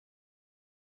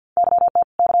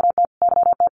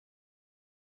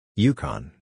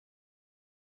Yukon.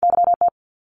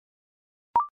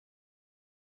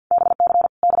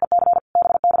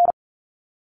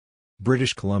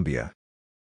 British Columbia.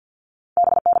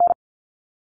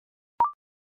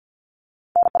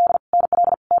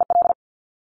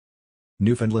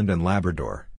 Newfoundland and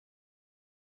Labrador.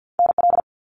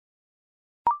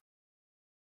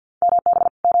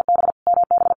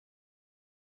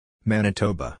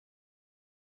 Manitoba.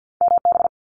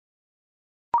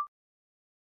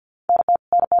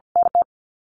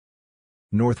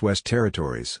 Northwest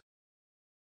Territories.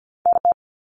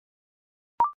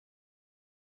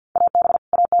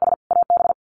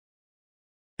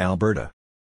 Alberta.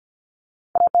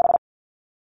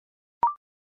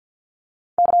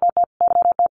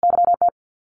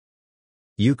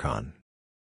 Yukon.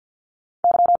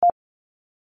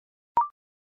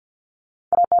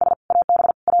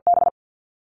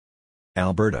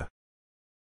 Alberta.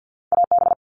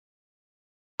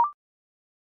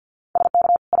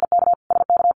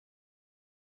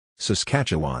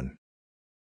 Saskatchewan.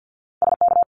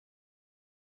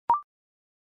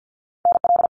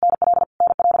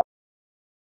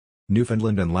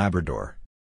 Newfoundland and Labrador.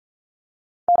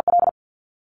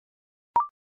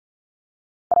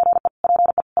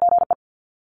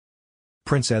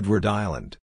 Prince Edward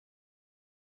Island.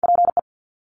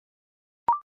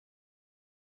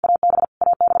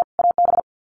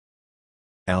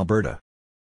 Alberta.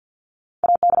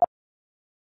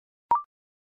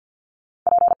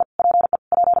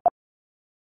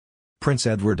 Prince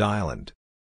Edward Island.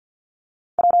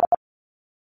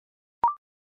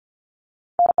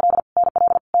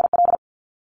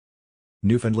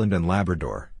 Newfoundland and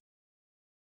Labrador.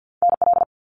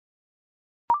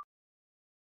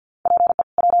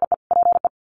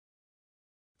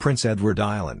 Prince Edward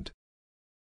Island.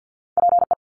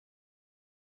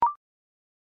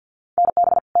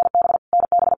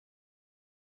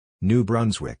 New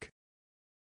Brunswick.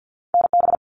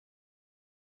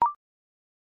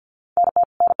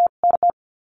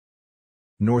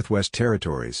 Northwest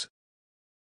Territories.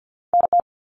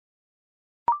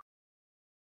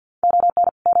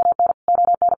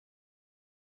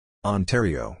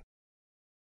 Ontario.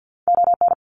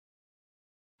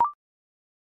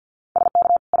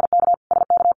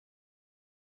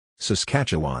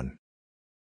 Saskatchewan.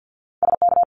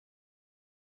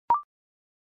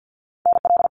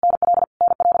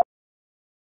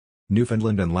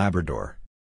 Newfoundland and Labrador.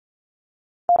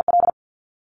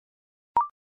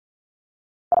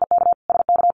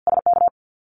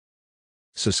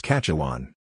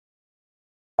 Saskatchewan.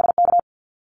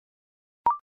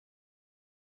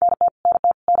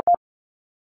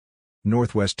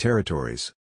 Northwest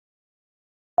Territories.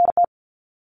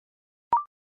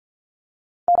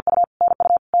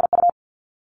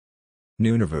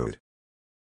 Nunavut.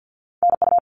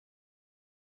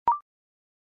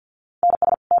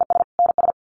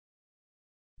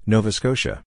 Nova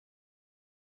Scotia.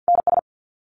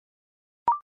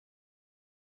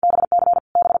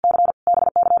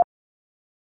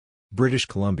 British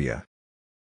Columbia.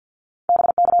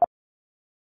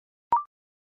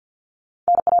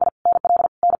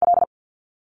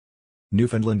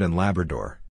 Newfoundland and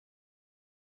Labrador.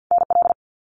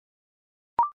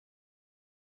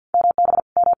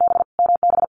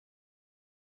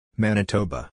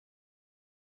 Manitoba.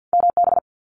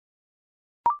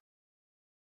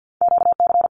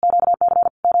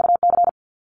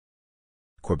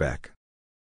 Quebec.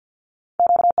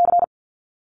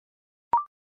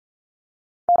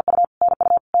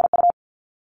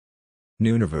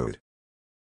 Nunavut.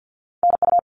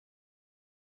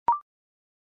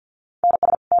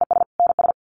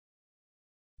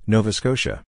 Nova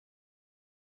Scotia.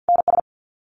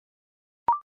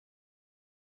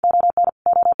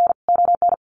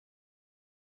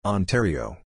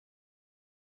 Ontario.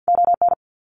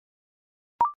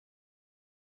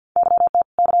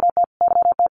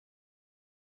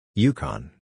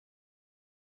 Yukon.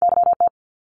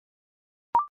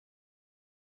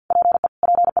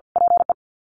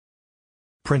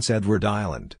 Prince Edward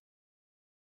Island.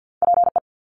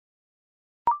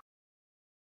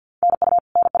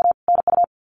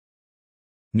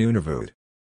 Nunavut.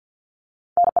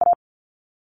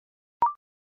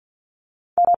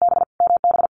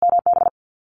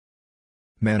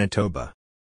 Manitoba.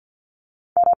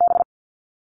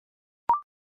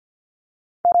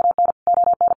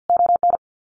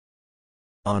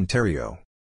 Ontario.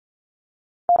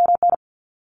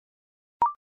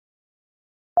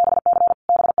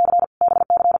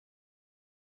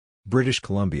 British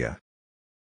Columbia.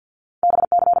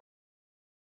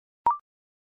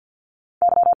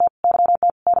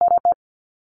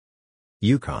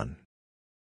 Yukon.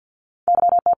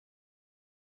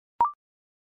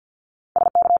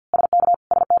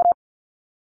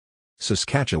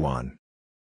 Saskatchewan.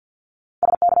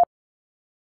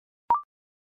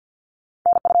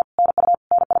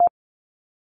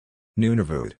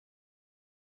 Nunavut.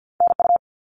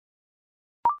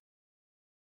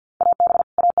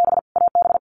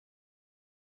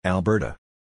 Alberta.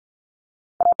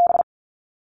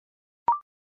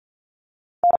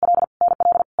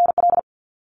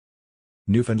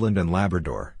 Newfoundland and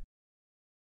Labrador.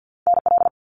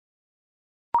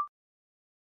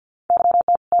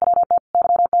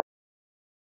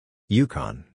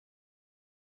 Yukon.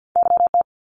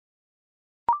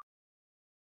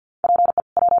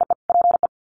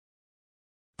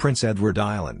 Prince Edward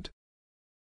Island.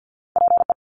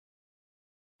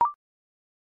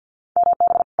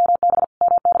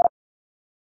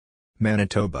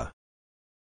 Manitoba.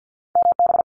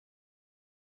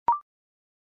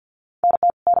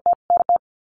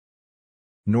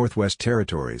 Northwest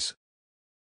Territories.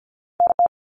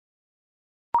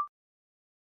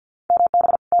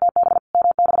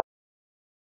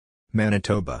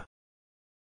 Manitoba.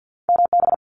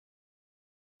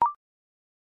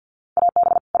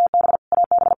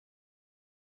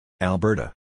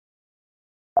 Alberta.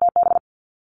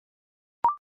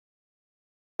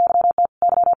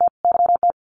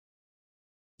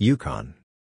 Yukon.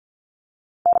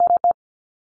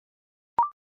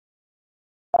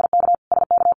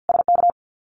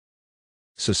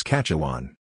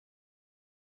 Saskatchewan.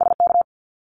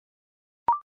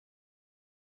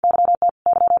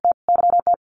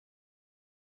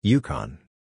 Yukon.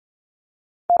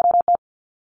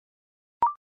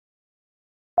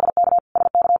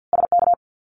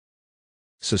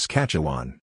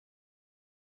 Saskatchewan.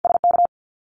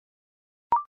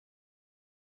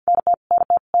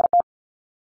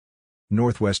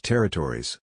 Northwest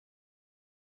Territories.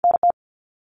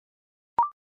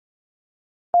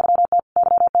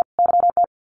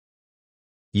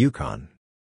 Yukon.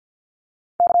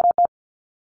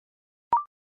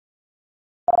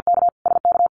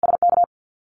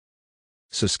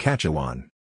 Saskatchewan.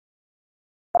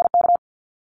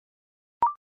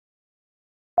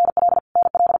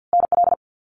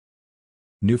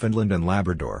 Newfoundland and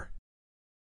Labrador.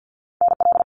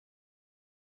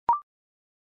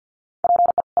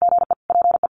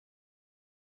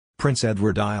 Prince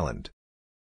Edward Island.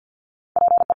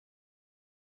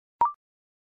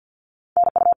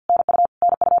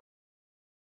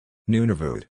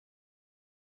 Nunavut.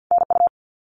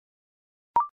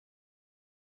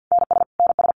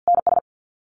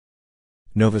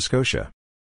 Nova Scotia.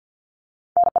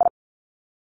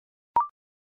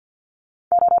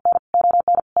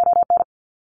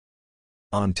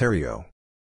 Ontario.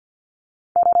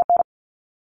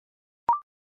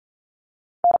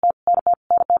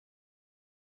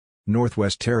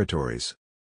 Northwest Territories.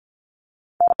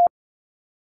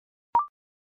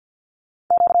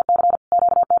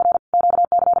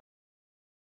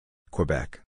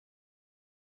 Quebec.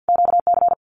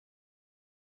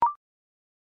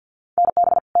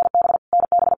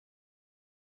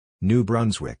 New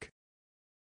Brunswick.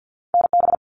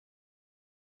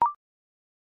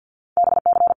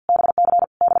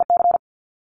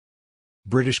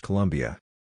 British Columbia.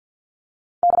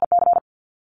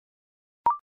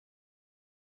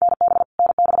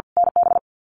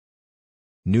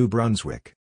 New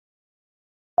Brunswick.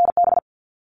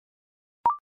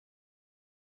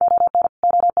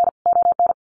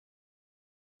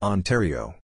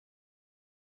 Ontario.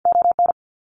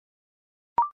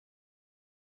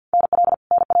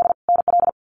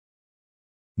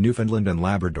 Newfoundland and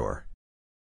Labrador.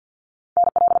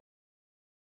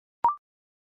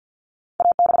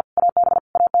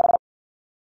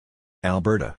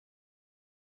 Alberta.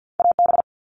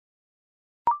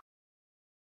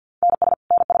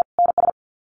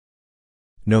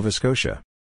 Nova Scotia.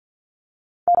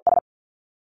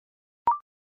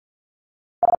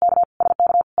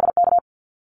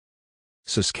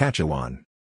 Saskatchewan.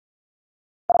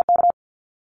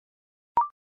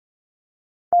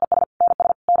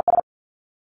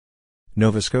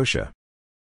 Nova Scotia.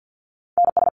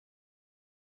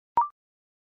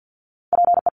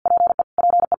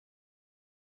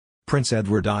 Prince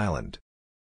Edward Island.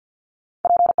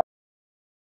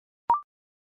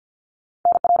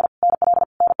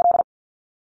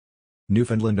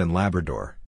 Newfoundland and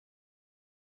Labrador.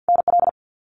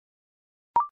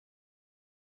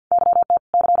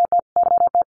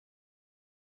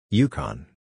 Yukon.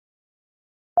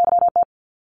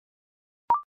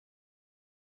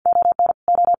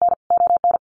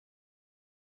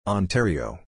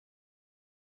 Ontario.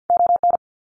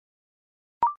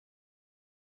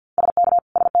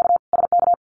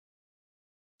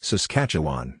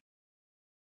 Saskatchewan.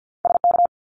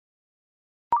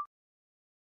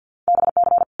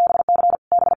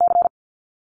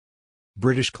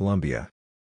 British Columbia.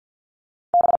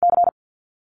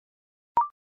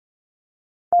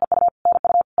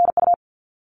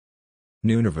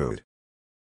 Nunavut.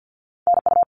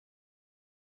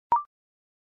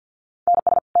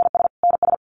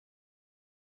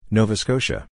 Nova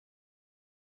Scotia.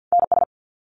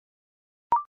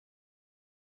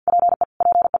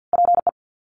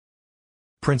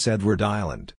 Prince Edward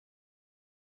Island.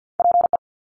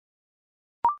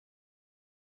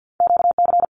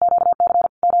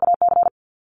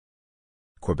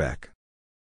 Quebec.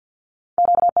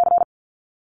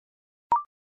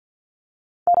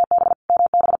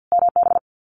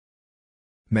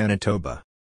 Manitoba.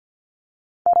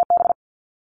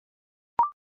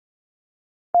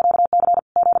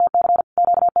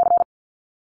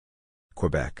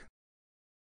 Quebec.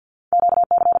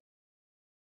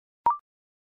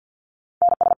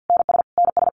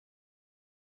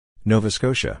 Nova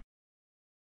Scotia.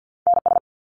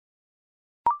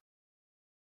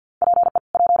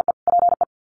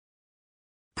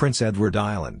 Prince Edward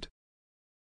Island.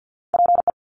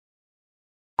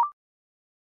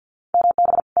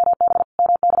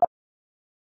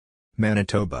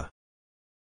 Manitoba.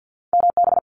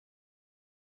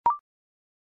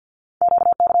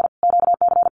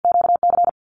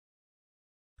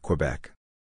 Quebec.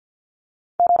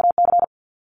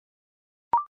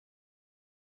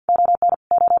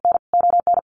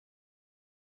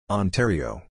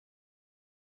 Ontario.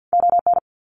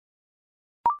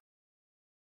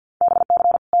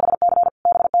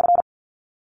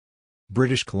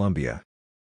 British Columbia.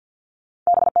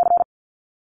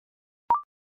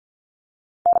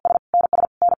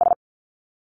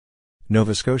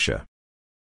 Nova Scotia.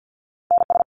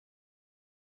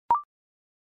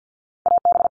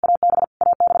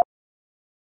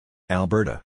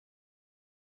 Alberta.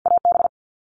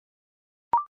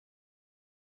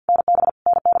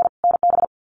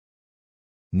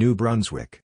 New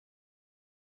Brunswick.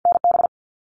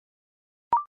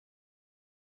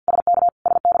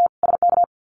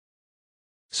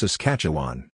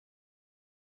 Saskatchewan.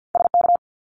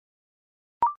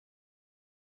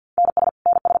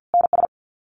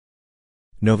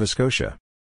 Nova Scotia.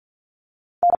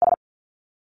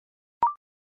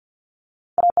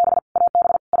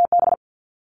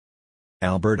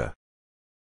 Alberta.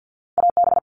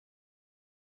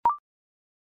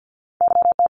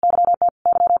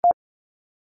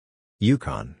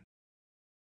 Yukon.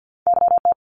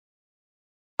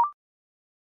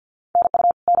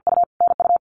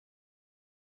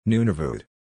 Nunavut.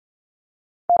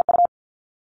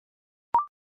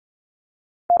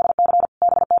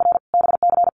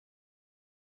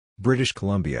 British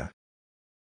Columbia.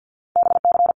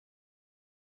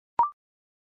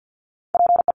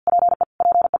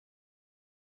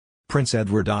 Prince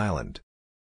Edward Island.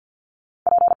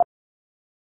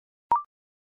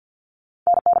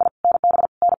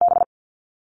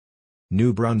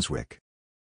 New Brunswick.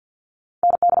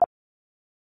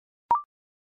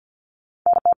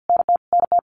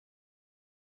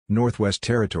 Northwest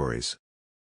Territories.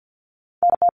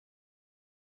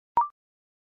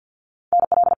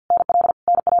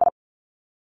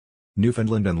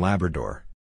 Newfoundland and Labrador.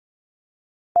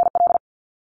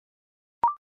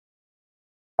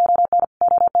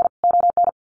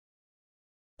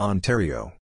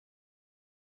 Ontario.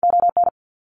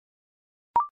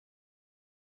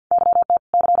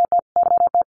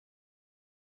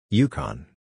 Yukon.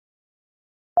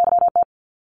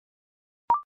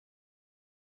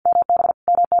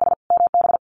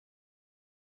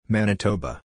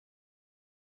 Manitoba.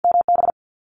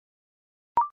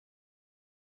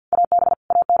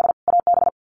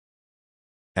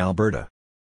 Alberta.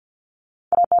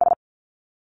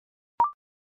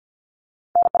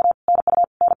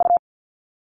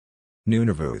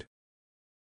 Nunavut.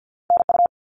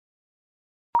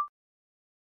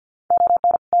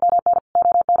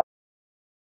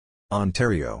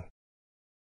 Ontario.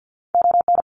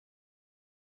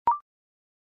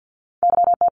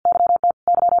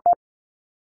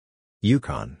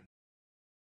 Yukon.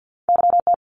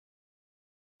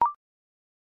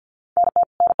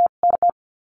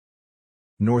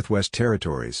 Northwest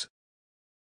Territories.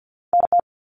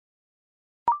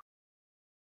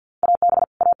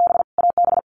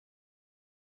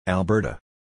 Alberta.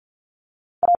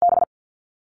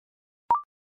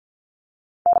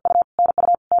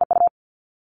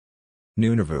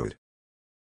 Nunavut.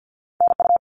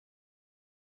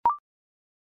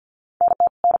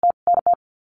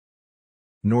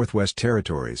 Northwest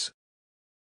Territories.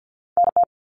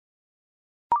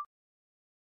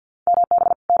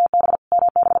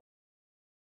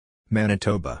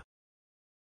 Manitoba.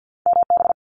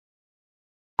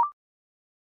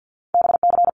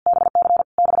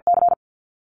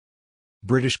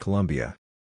 British Columbia.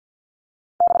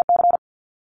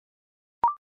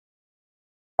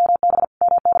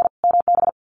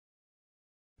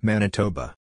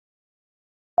 Manitoba.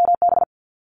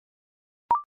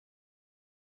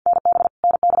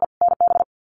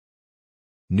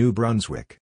 New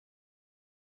Brunswick.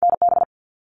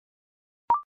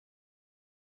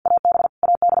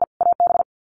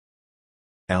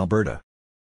 Alberta.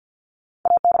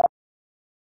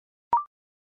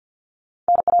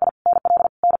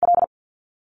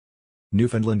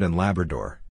 Newfoundland and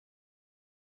Labrador.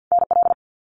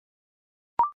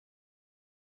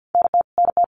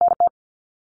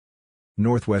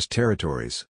 Northwest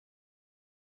Territories.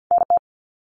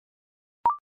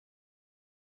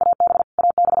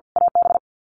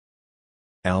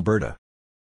 Alberta.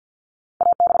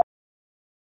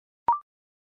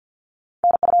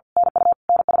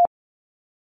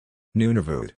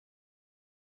 Nunavut.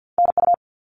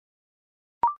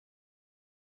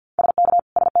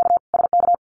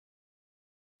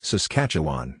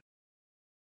 Saskatchewan.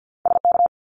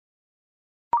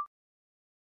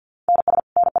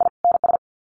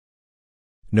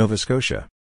 Nova Scotia.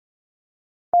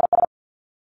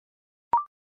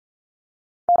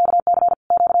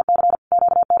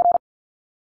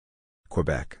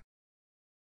 Quebec.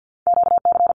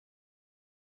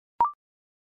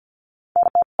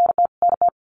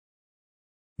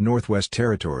 Northwest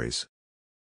Territories.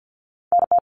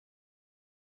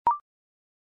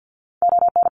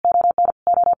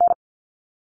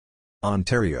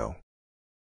 Ontario.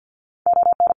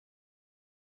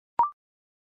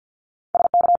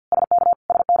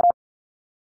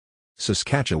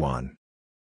 Saskatchewan.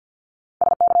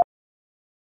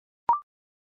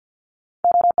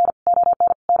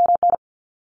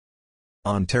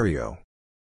 Ontario.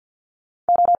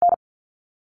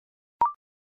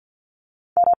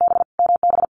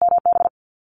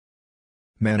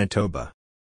 Manitoba.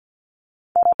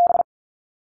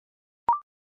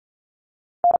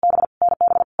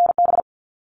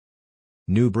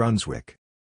 New Brunswick.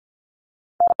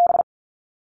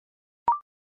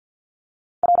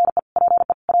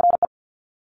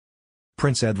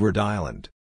 Prince Edward Island.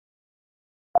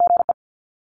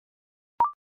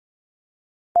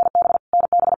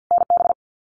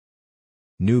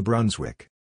 New Brunswick.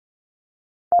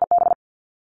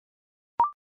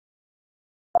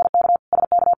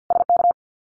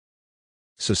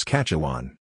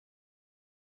 Saskatchewan.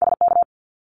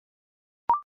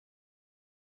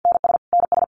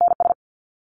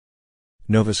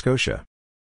 Nova Scotia.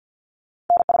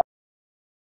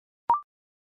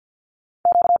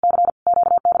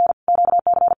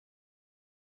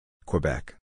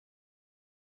 Quebec.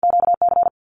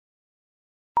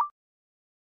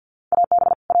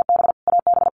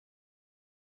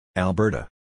 Alberta.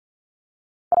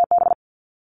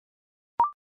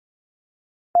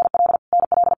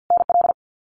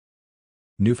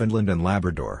 Newfoundland and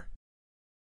Labrador.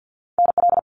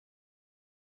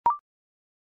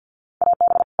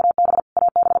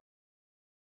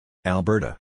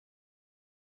 Alberta.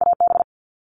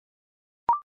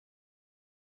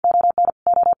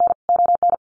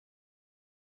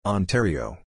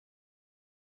 Ontario.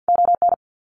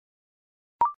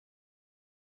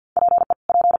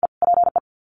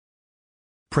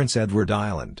 Prince Edward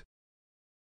Island.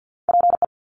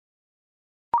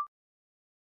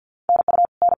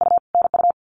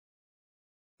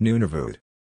 Nunavut.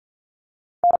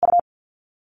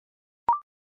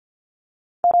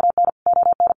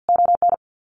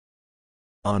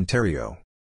 Ontario.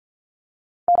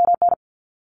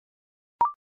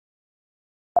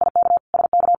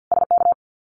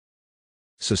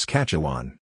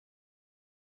 Saskatchewan.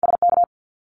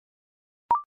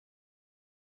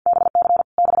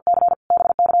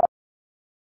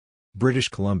 British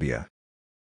Columbia.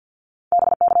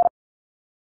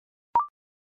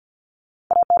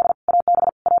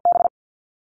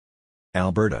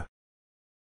 Alberta.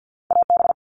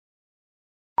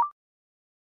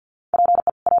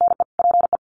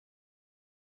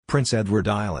 Prince Edward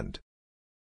Island.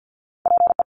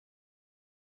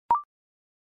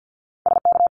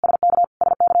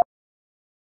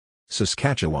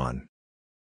 Saskatchewan.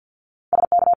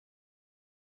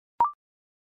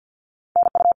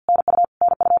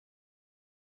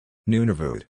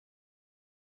 Nunavut.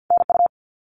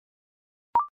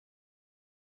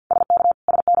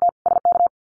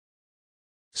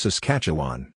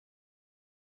 Saskatchewan.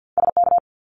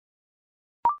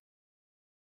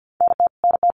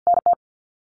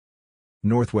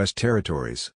 Northwest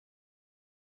Territories.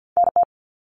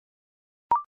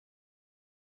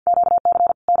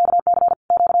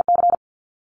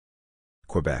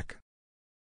 Quebec.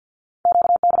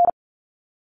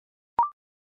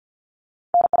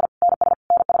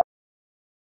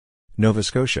 Nova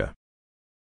Scotia.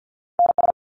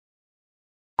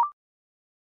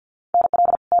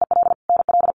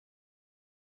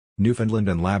 Newfoundland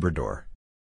and Labrador.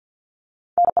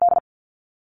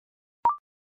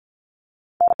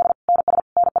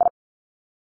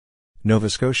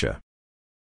 Nova Scotia.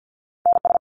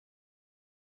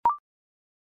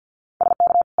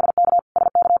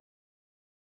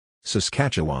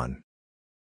 Saskatchewan.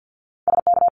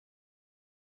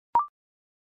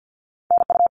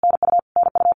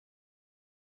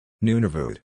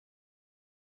 Nunavut.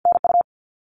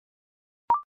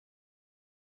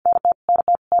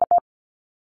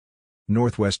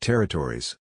 Northwest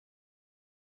Territories.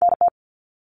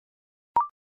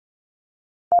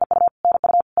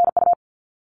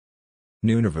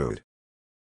 Nunavut.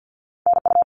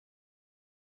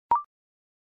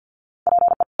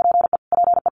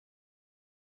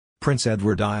 Prince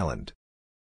Edward Island.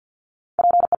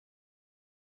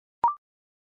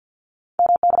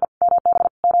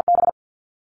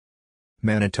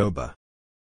 Manitoba.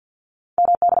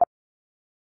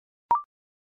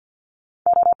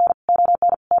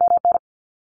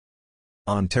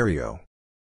 Ontario.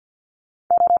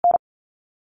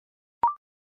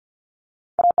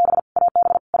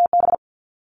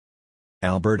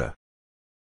 Alberta.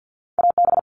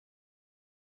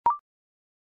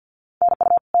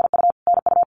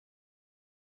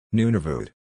 Nunavut.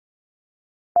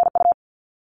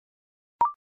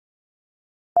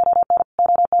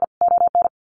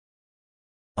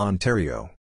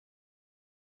 Ontario.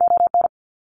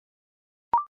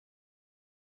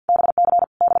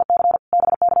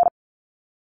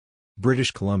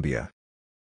 British Columbia.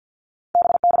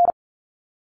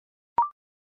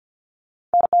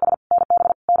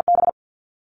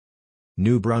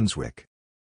 New Brunswick.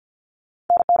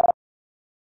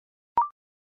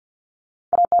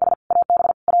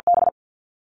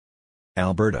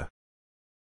 Alberta.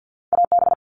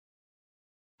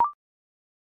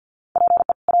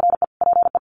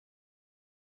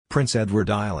 Prince Edward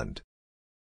Island.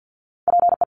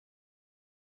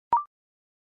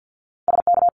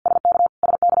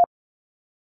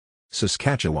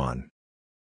 Saskatchewan.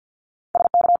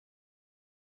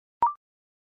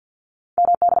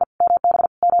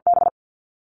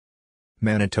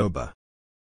 Manitoba.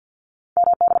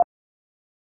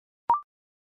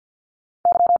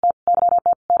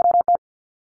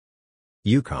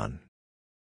 Yukon.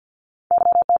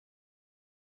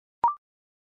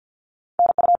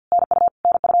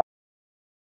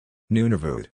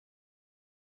 Nunavut.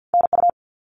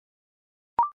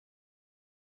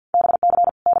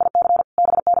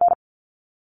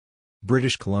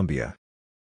 British Columbia.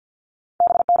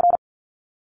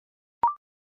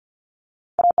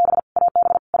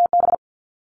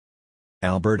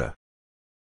 Alberta.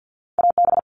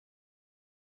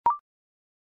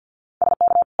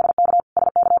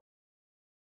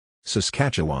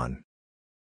 Saskatchewan.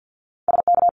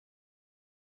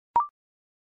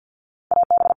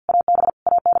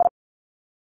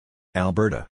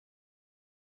 Alberta.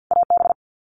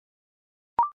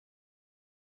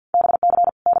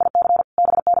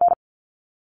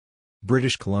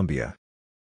 British Columbia.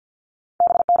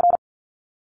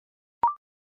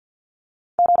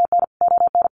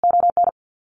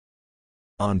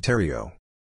 Ontario.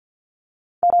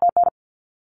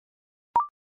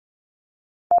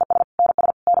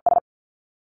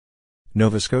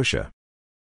 Nova Scotia.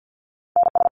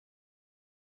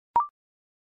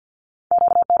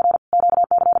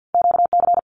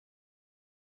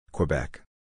 Quebec.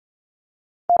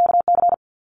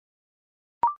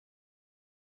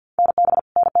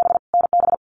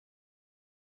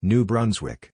 New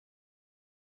Brunswick.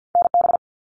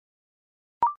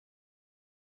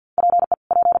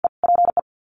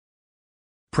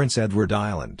 Prince Edward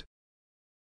Island.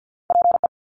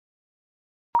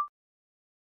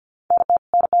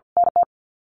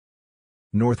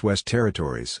 Northwest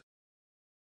Territories.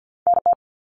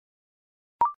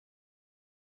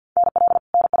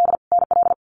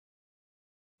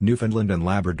 Newfoundland and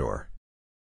Labrador.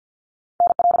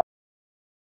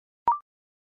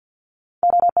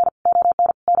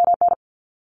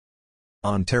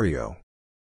 Ontario.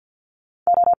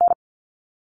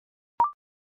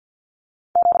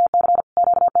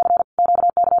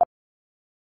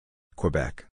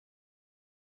 Quebec.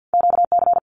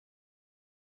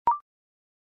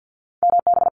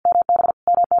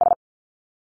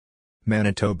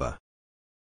 Manitoba.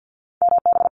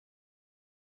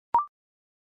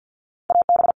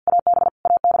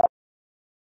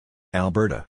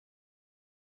 Alberta.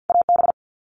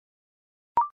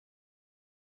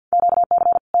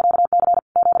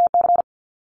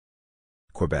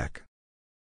 Quebec.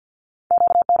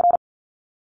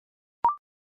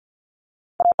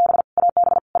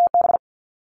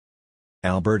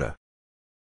 Alberta.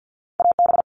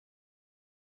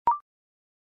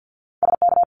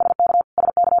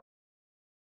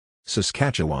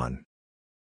 Saskatchewan.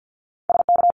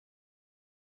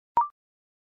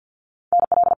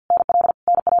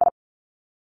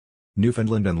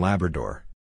 Newfoundland and Labrador.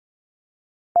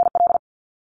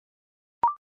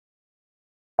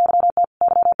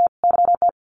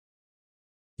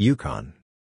 Yukon.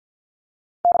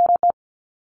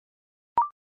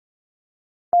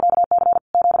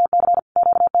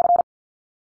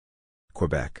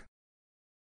 Quebec.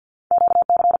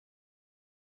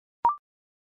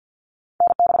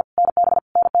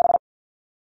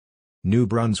 New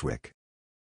Brunswick.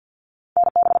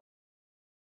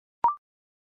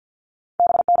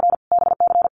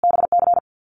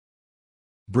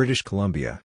 British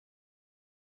Columbia.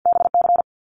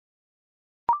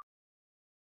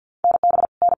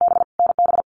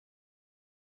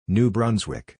 New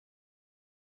Brunswick.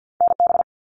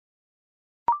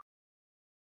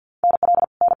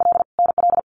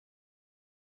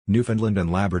 Newfoundland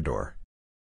and Labrador.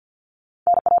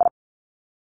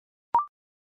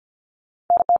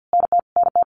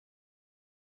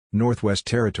 Northwest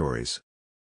Territories.